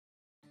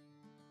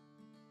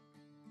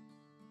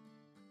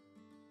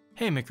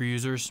Hey mickr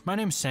users, my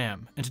name's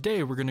Sam, and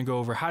today we're going to go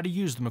over how to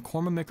use the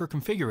mickr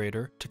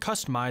Configurator to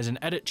customize and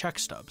edit check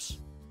stubs.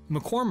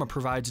 Mekorma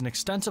provides an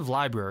extensive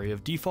library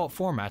of default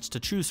formats to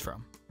choose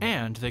from,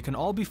 and they can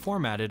all be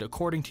formatted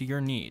according to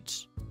your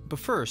needs. But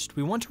first,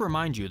 we want to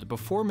remind you that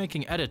before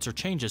making edits or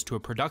changes to a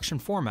production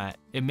format,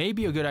 it may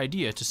be a good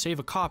idea to save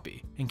a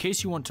copy in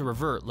case you want to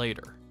revert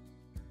later.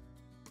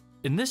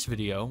 In this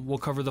video, we'll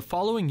cover the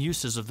following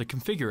uses of the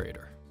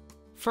configurator.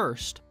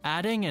 First,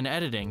 adding and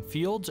editing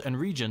fields and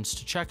regions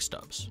to check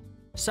stubs.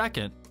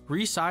 Second,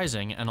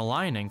 resizing and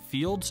aligning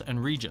fields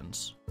and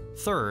regions.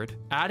 Third,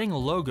 adding a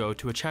logo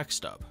to a check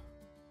stub.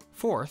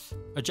 Fourth,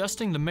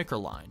 adjusting the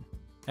mickr line.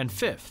 And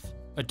fifth,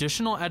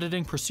 additional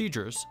editing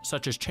procedures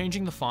such as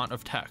changing the font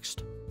of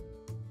text.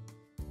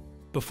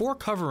 Before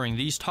covering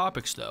these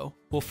topics though,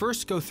 we'll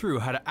first go through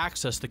how to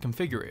access the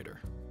configurator.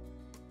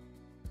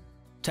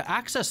 To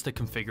access the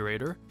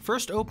configurator,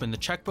 first open the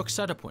checkbook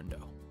setup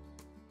window.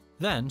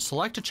 Then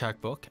select a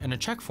checkbook and a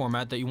check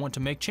format that you want to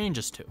make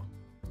changes to.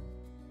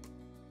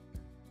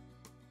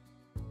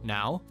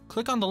 Now,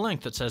 click on the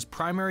link that says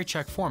Primary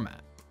Check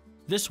Format.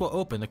 This will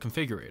open the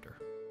configurator.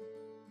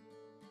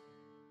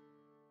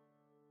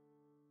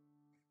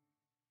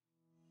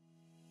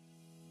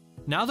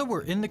 Now that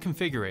we're in the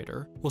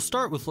configurator, we'll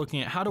start with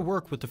looking at how to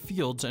work with the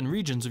fields and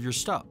regions of your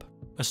stub.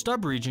 A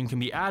stub region can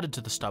be added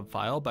to the stub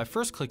file by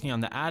first clicking on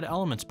the Add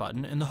Elements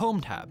button in the Home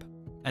tab,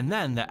 and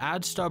then the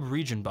Add Stub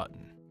Region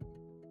button.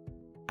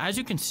 As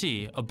you can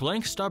see, a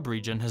blank stub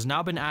region has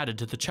now been added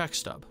to the check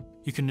stub.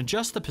 You can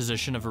adjust the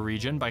position of a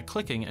region by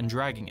clicking and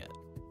dragging it,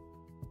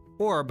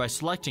 or by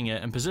selecting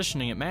it and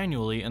positioning it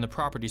manually in the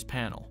Properties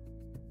panel.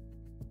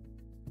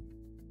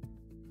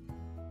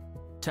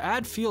 To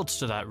add fields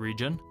to that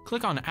region,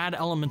 click on Add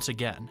Elements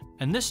again,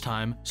 and this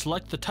time,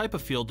 select the type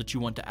of field that you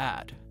want to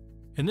add.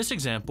 In this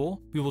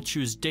example, we will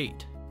choose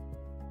Date.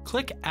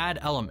 Click Add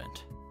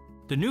Element.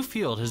 The new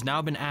field has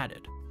now been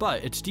added,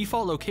 but its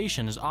default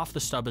location is off the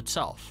stub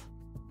itself.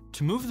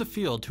 To move the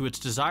field to its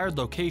desired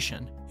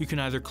location, you can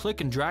either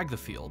click and drag the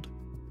field,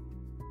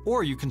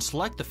 or you can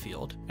select the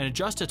field and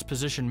adjust its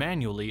position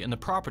manually in the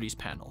Properties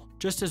panel,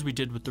 just as we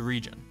did with the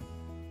region.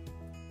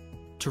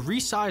 To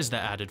resize the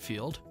added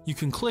field, you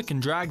can click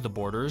and drag the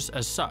borders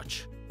as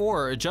such,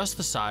 or adjust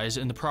the size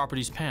in the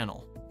Properties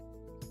panel.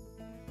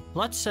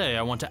 Let's say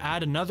I want to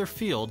add another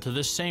field to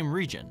this same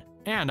region,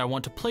 and I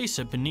want to place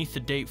it beneath the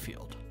date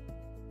field.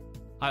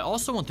 I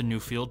also want the new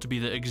field to be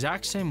the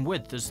exact same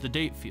width as the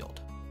date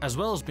field, as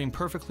well as being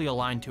perfectly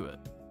aligned to it.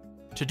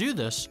 To do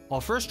this,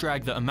 I'll first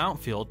drag the amount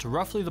field to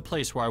roughly the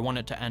place where I want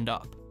it to end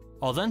up.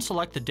 I'll then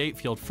select the date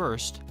field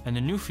first and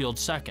the new field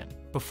second,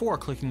 before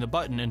clicking the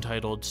button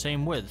entitled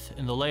Same Width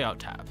in the Layout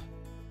tab.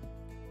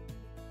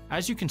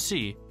 As you can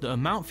see, the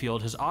amount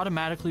field has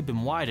automatically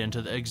been widened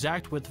to the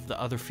exact width of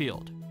the other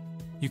field.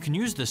 You can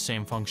use this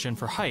same function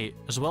for height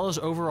as well as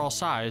overall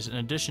size in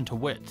addition to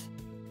width.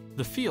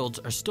 The fields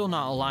are still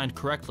not aligned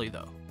correctly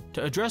though.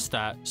 To address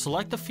that,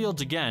 select the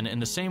fields again in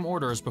the same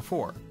order as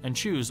before, and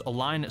choose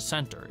Align at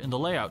Center in the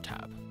Layout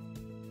tab.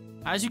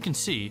 As you can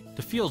see,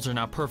 the fields are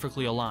now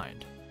perfectly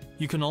aligned.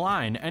 You can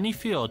align any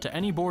field to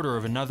any border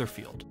of another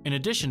field, in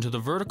addition to the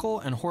vertical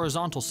and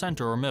horizontal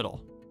center or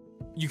middle.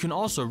 You can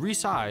also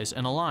resize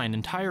and align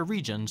entire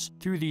regions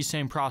through these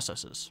same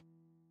processes.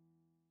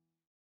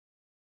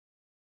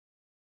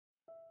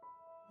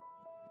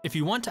 If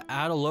you want to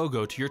add a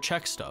logo to your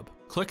check stub,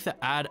 click the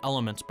Add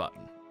Elements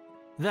button.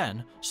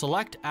 Then,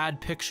 select Add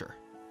Picture.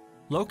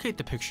 Locate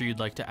the picture you'd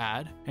like to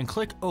add, and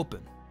click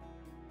Open.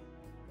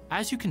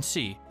 As you can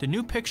see, the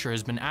new picture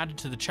has been added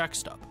to the check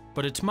stub,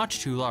 but it's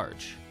much too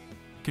large.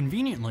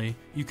 Conveniently,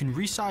 you can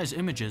resize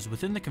images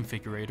within the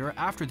configurator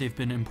after they've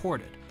been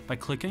imported by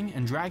clicking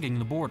and dragging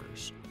the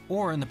borders,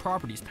 or in the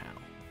Properties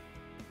panel.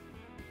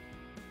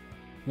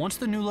 Once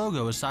the new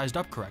logo is sized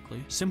up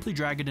correctly, simply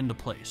drag it into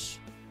place.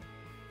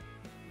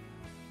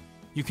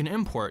 You can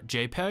import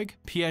JPEG,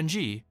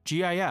 PNG,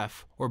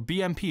 GIF, or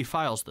BMP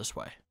files this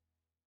way.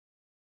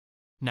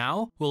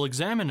 Now, we'll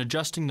examine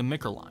adjusting the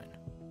mickr line.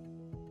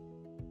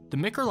 The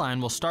mickr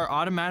line will start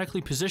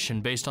automatically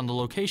positioned based on the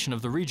location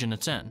of the region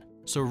it's in,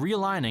 so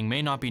realigning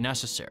may not be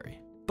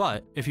necessary.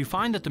 But if you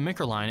find that the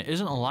mickr line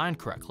isn't aligned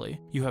correctly,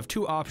 you have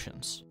two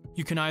options.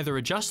 You can either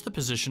adjust the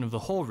position of the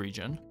whole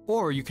region,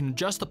 or you can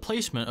adjust the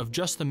placement of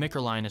just the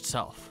mickr line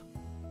itself.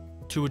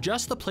 To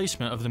adjust the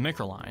placement of the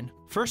mickr line,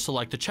 first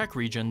select the check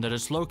region that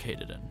it's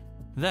located in.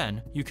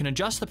 Then, you can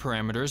adjust the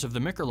parameters of the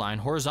mickr line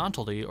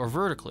horizontally or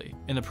vertically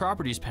in the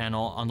Properties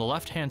panel on the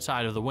left-hand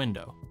side of the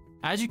window.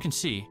 As you can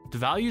see, the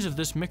values of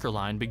this mickr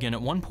line begin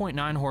at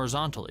 1.9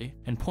 horizontally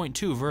and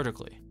 0.2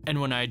 vertically, and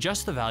when I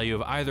adjust the value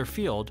of either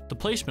field, the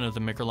placement of the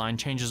mickr line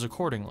changes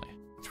accordingly.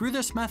 Through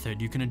this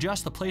method, you can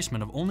adjust the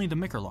placement of only the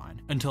mickr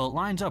line until it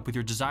lines up with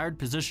your desired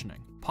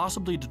positioning,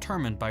 possibly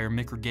determined by your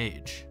mickr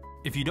gauge.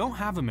 If you don't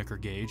have a mickr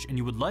gauge and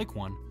you would like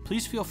one,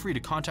 please feel free to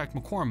contact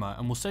Mekorma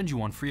and we'll send you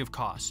one free of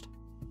cost.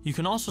 You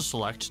can also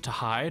select to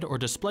hide or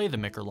display the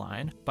mickr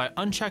line by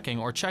unchecking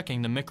or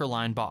checking the mickr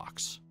line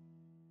box.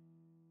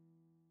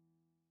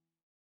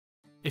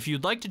 If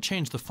you'd like to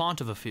change the font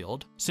of a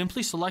field,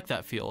 simply select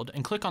that field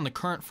and click on the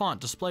current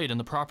font displayed in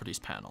the Properties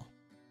panel.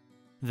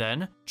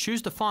 Then,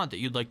 choose the font that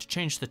you'd like to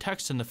change the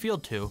text in the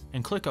field to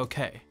and click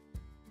OK.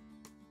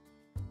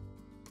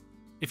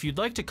 If you'd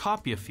like to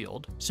copy a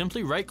field,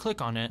 simply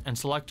right-click on it and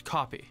select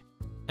Copy.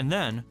 And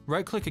then,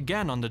 right-click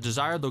again on the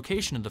desired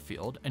location of the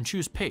field and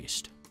choose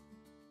Paste.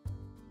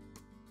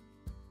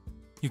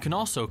 You can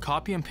also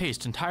copy and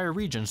paste entire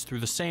regions through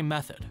the same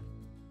method.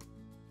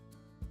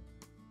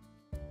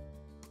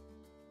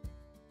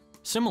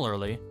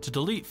 Similarly, to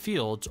delete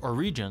fields or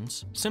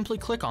regions, simply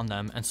click on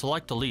them and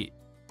select Delete.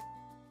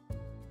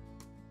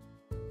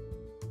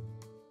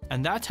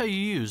 And that's how you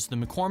use the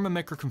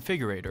Mekorma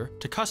Configurator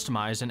to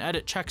customize and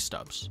edit check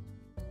stubs.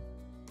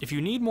 If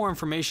you need more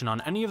information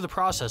on any of the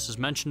processes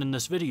mentioned in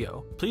this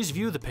video, please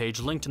view the page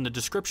linked in the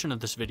description of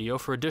this video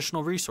for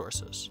additional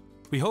resources.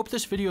 We hope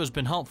this video has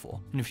been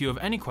helpful, and if you have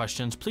any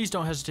questions, please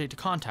don't hesitate to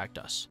contact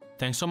us.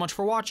 Thanks so much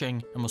for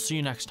watching, and we'll see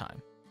you next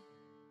time.